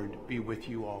Lord be with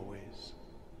you always.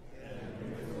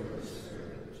 And with your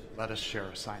spirit. Let us share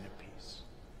a sign of peace.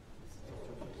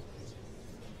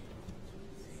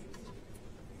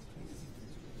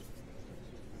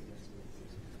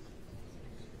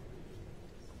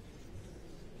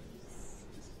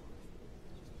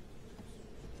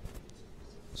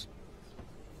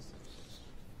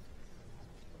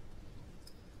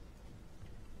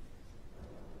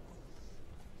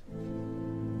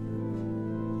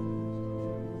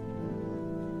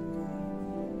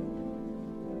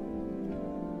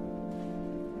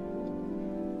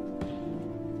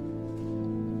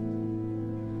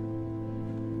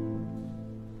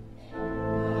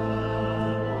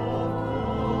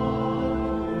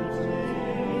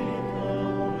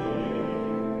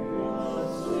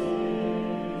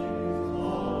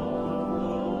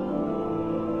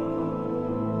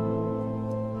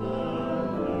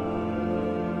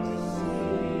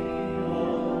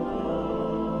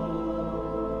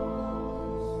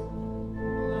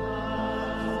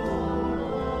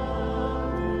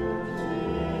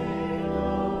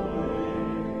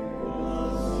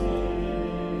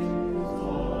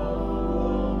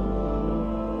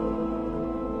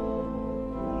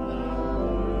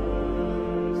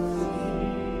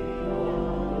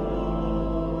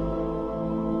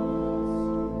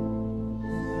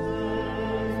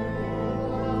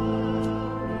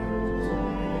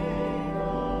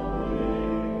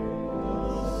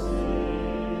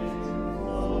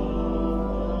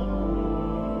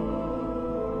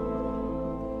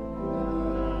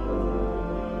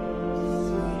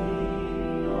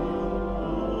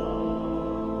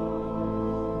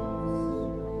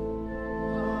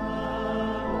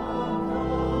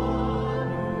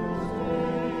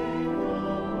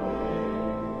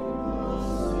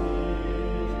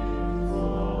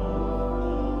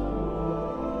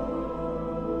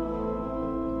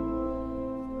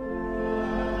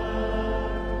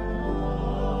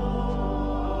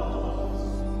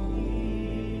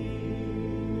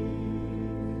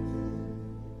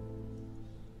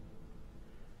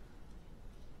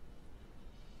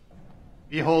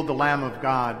 Behold the Lamb of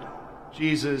God,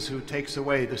 Jesus, who takes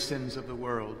away the sins of the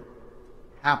world.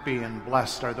 Happy and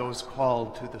blessed are those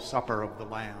called to the supper of the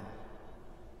Lamb.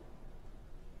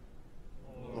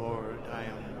 Lord, I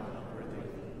am not worthy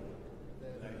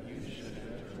that you should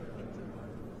enter under my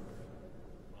roof,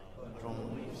 but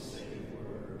only say a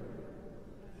word,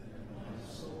 and my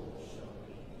soul shall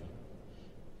be healed.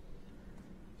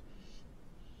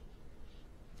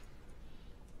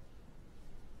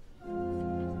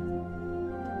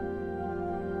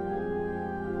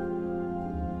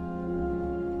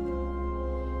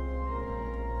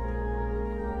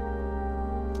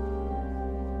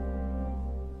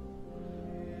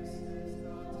 Yes.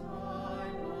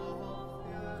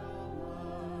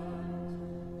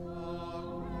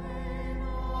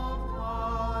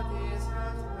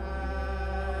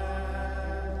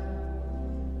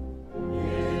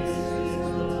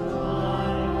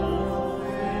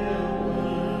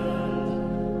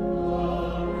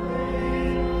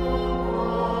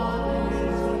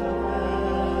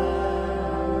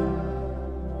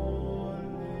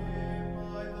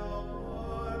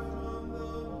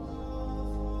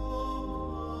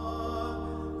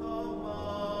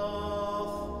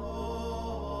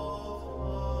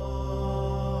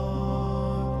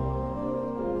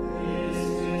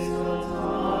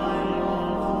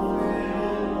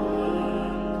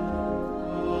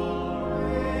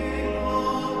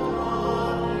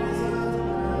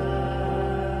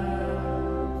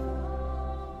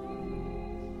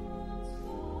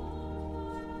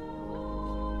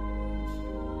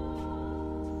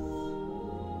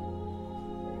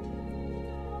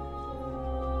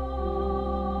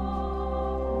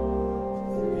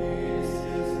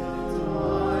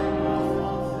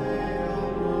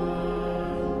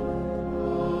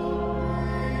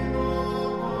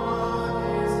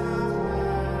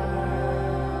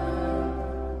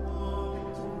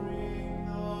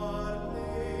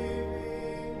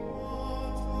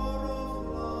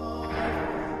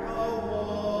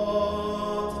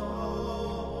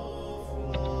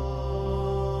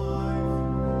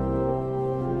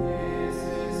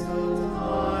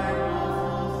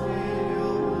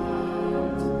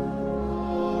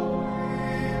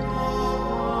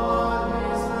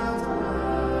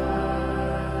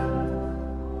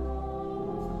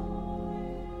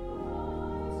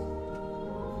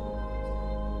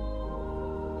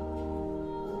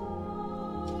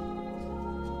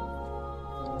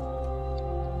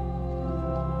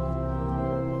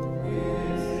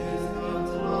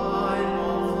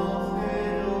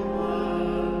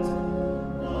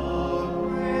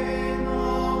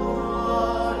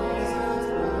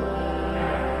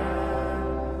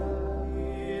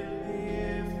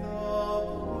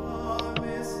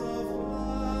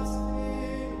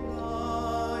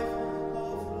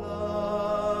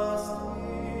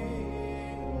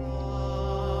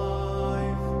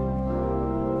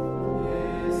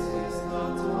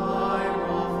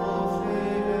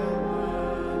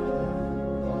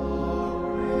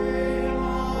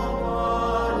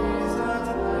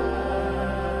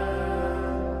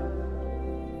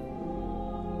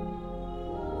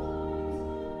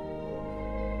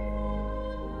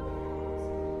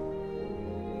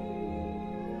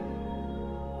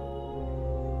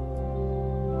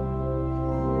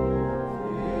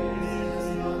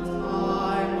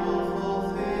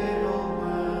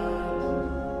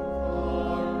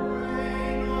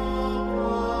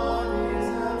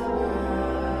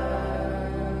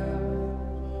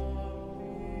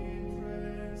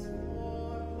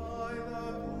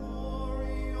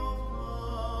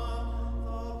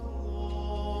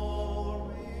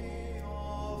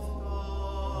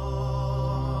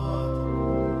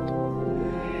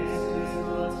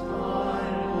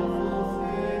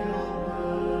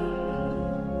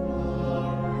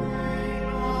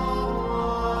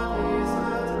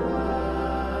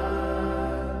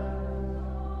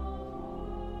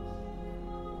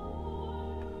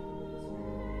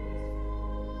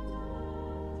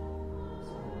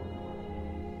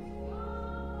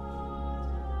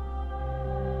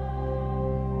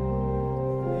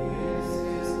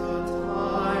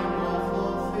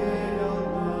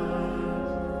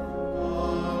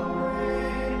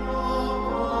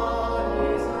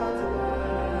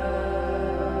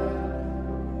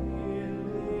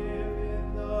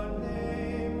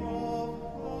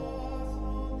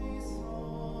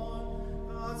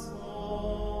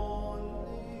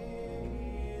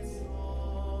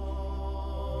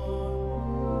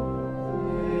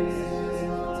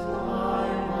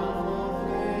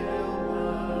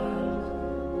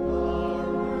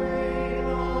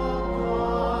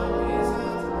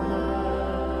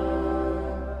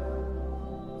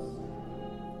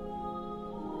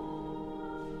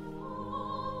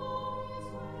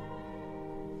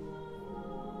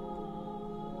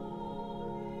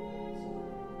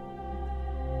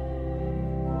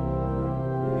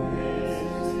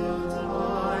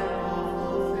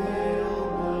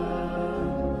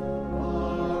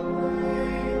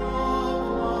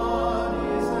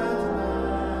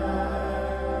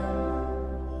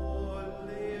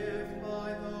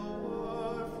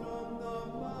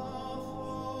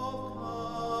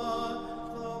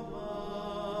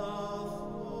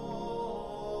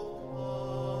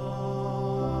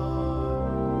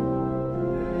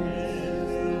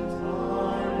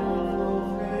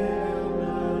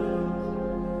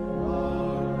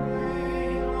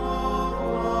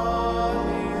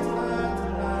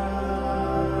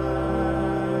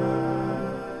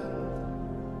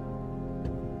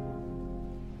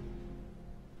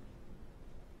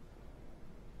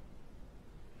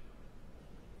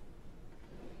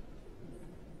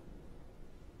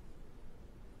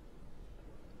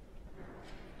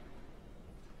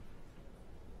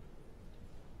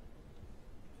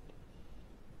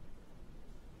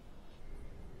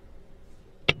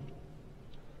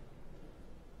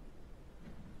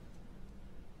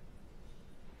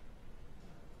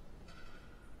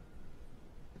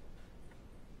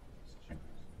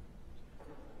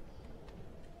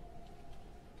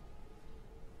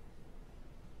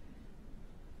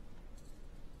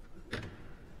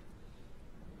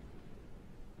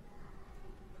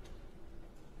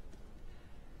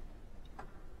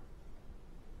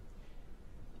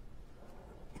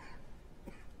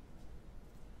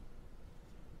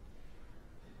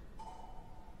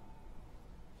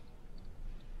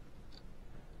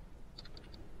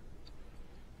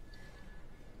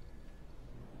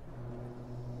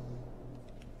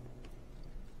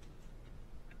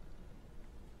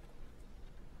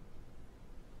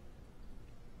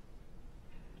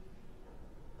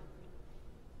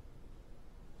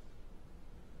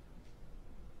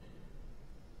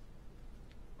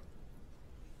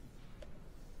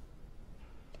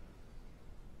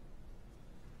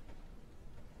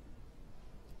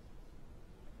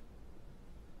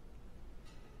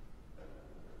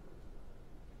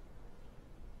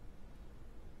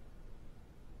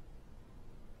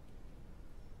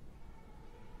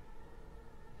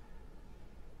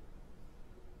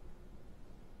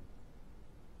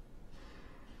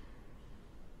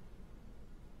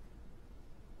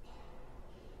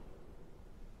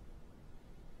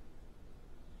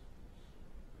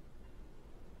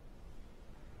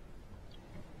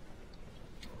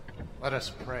 Let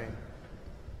us pray.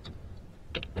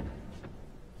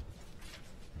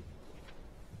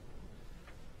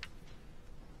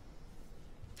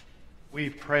 We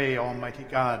pray, Almighty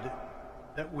God,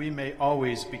 that we may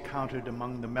always be counted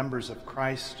among the members of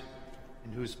Christ,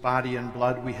 in whose body and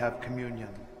blood we have communion,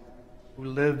 who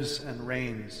lives and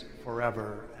reigns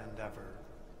forever and ever.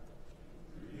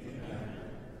 Amen.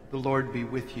 The Lord be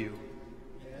with you.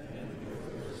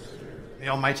 May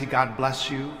Almighty God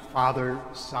bless you, Father,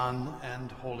 Son,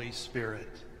 and Holy Spirit.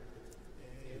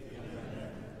 Amen.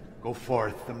 Go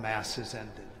forth, the Mass is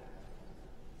ended.